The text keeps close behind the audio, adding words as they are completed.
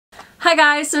Hi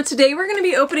guys, so today we're going to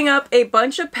be opening up a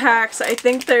bunch of packs. I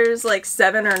think there's like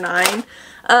 7 or 9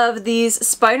 of these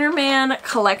Spider-Man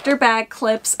collector bag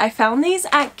clips. I found these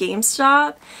at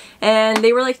GameStop and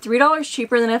they were like $3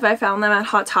 cheaper than if I found them at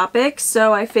Hot Topic,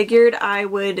 so I figured I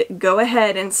would go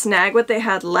ahead and snag what they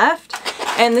had left.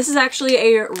 And this is actually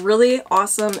a really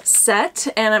awesome set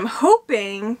and I'm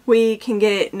hoping we can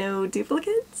get no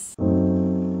duplicates.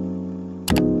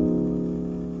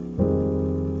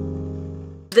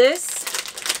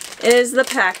 This is the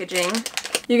packaging.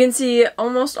 You can see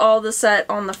almost all the set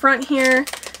on the front here,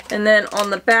 and then on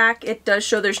the back it does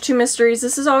show there's 2 mysteries.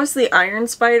 This is obviously Iron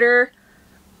Spider.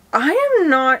 I am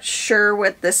not sure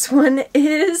what this one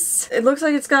is. It looks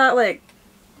like it's got like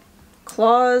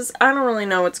claws. I don't really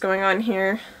know what's going on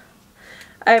here.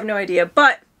 I have no idea,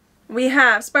 but we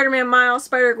have Spider-Man Miles,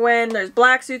 Spider-Gwen, there's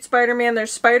Black Suit Spider-Man,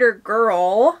 there's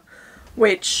Spider-Girl,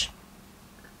 which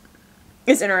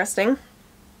is interesting.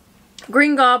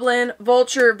 Green Goblin,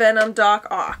 Vulture, Venom, Doc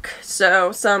Ock.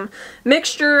 So some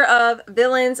mixture of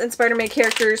villains and Spider-Man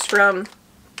characters from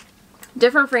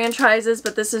different franchises,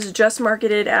 but this is just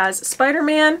marketed as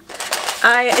Spider-Man.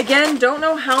 I, again, don't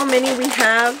know how many we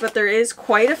have, but there is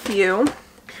quite a few.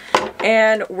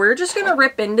 And we're just going to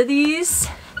rip into these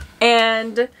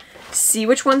and see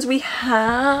which ones we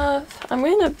have. I'm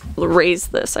going to raise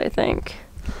this, I think.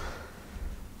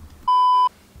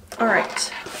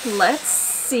 Alright, let's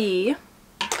see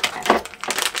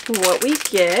what we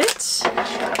get.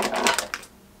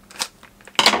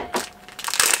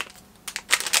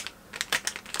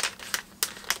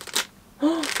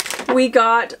 We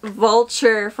got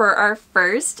Vulture for our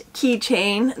first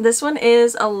keychain. This one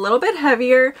is a little bit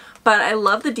heavier, but I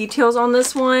love the details on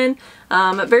this one.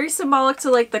 Very symbolic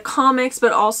to like the comics,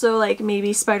 but also like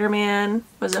maybe Spider-Man,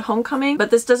 was it Homecoming?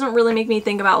 But this doesn't really make me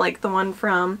think about like the one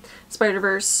from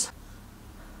Spider-Verse.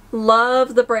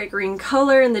 Love the bright green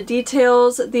color and the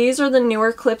details. These are the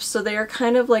newer clips, so they are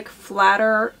kind of like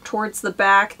flatter towards the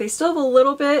back. They still have a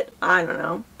little bit, I don't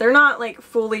know. They're not like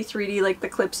fully 3D like the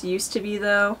clips used to be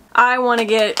though. I want to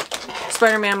get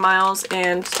Spider-Man Miles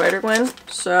and Spider-Gwen,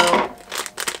 so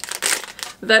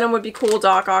Venom would be cool,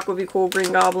 Doc Ock would be cool,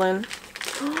 Green Goblin.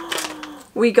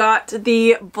 We got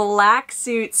the Black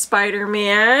Suit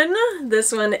Spider-Man.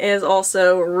 This one is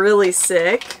also really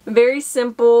sick. Very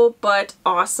simple, but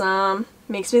awesome.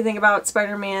 Makes me think about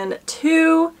Spider-Man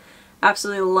 2.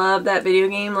 Absolutely love that video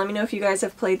game. Let me know if you guys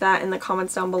have played that in the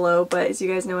comments down below, but as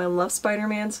you guys know, I love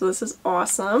Spider-Man, so this is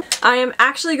awesome. I am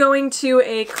actually going to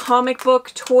a comic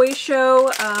book toy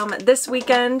show this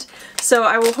weekend, so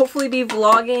I will hopefully be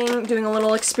vlogging, doing a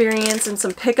little experience and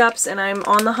some pickups, and I'm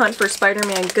on the hunt for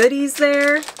Spider-Man goodies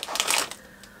there.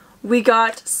 We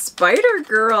got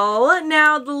Spider-Girl.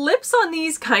 Now, the lips on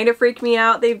these kind of freak me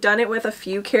out. They've done it with a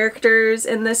few characters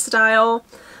in this style.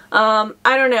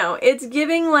 I don't know. It's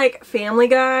giving like Family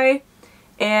Guy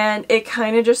and it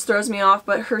kind of just throws me off,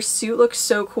 but her suit looks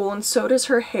so cool and so does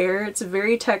her hair. It's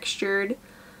very textured,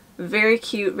 very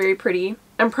cute, very pretty.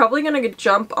 I'm probably going to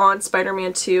jump on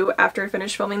Spider-Man 2 after I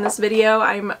finish filming this video.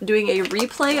 I'm doing a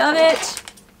replay of it,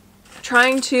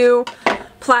 trying to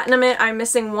platinum it. I'm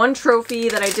missing 1 trophy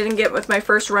that I didn't get with my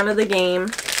first run of the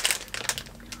game.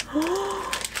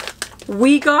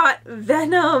 We got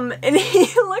Venom and he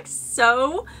looks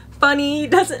so funny. He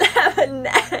doesn't have a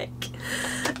neck.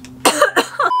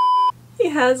 He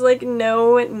has like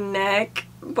no neck,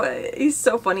 but he's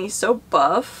so funny. He's so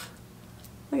buff.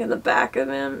 Look at the back of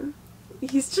him.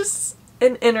 He's just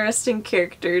an interesting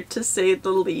character to say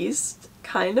the least.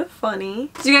 Kind of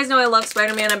funny. As you guys know, I love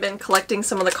Spider-Man. I've been collecting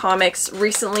some of the comics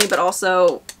recently, but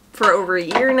also for over a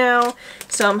year now,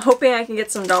 so I'm hoping I can get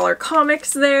some dollar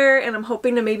comics there, and I'm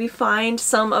hoping to maybe find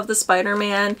some of the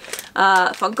Spider-Man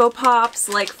Funko Pops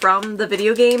like from the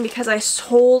video game, because I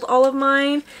sold all of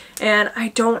mine and I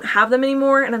don't have them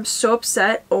anymore and I'm so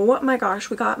upset. Oh my gosh,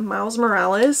 we got Miles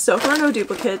Morales. So far no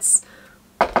duplicates,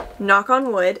 knock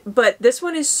on wood, but this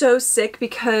one is so sick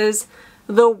because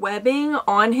the webbing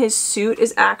on his suit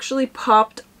is actually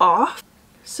popped off.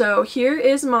 So here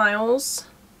is Miles.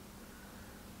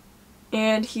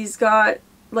 And he's got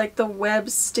like the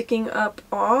webs sticking up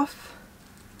off.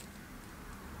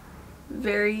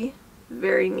 Very,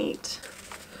 very neat.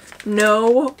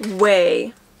 No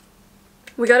way.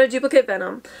 We got a duplicate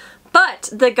Venom. But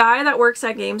the guy that works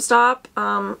at GameStop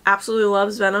absolutely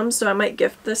loves Venom, so I might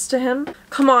gift this to him.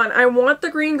 Come on, I want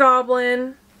the Green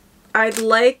Goblin. I'd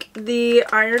like the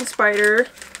Iron Spider.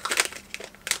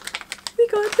 We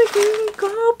got the Green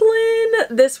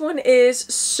Goblin. This one is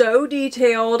so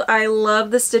detailed. I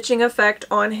love the stitching effect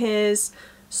on his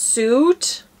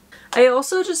suit. I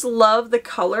also just love the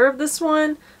color of this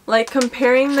one. Like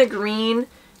comparing the green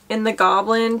in the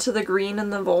Goblin to the green in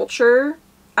the Vulture.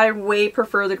 I way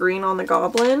prefer the green on the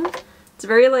Goblin. It's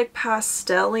very like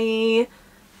pastel-y,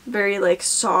 very like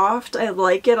soft. I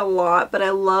like it a lot, but I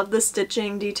love the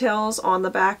stitching details on the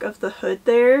back of the hood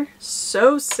there.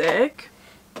 So sick.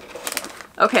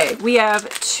 Okay, we have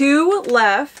 2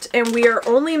 left, and we are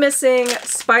only missing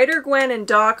Spider-Gwen and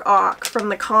Doc Ock from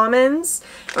the commons.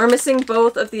 We're missing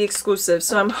both of the exclusives,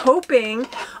 so I'm hoping...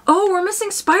 Oh, we're missing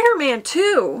Spider-Man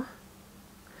too!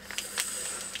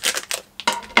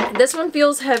 This one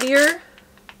feels heavier.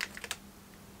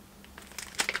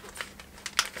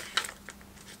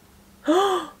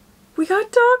 Oh, we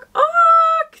got Doc Ock!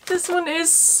 This one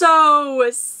is so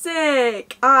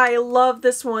sick. I love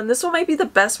this one. This one might be the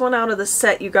best one out of the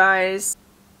set, you guys.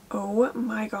 Oh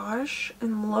my gosh.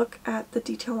 And look at the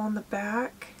detail on the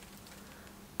back.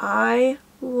 I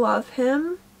love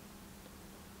him.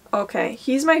 Okay,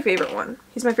 he's my favorite one.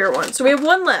 He's my favorite one. So we have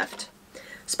 1 left.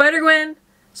 Spider-Gwen,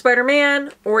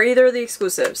 Spider-Man, or either of the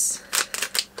exclusives.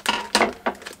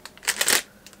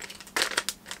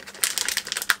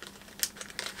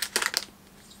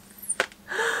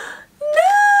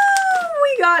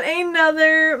 Got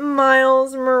another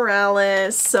Miles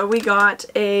Morales. So we got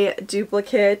a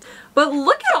duplicate. But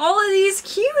look at all of these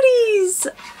cuties!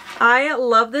 I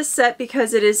love this set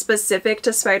because it is specific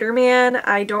to Spider-Man.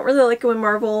 I don't really like it when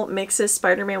Marvel mixes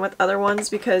Spider-Man with other ones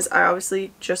because I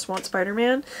obviously just want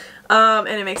Spider-Man. And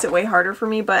it makes it way harder for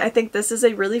me, but I think this is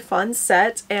a really fun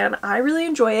set and I really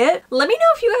enjoy it. Let me know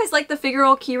if you guys like the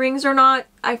Figural keyrings or not.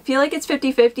 I feel like it's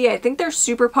 50-50. I think they're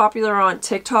super popular on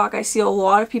TikTok. I see a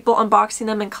lot of people unboxing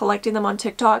them and collecting them on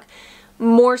TikTok.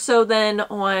 More so than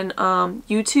on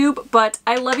YouTube. But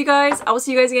I love you guys. I will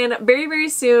see you guys again very, very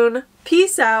soon.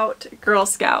 Peace out, Girl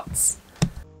Scouts.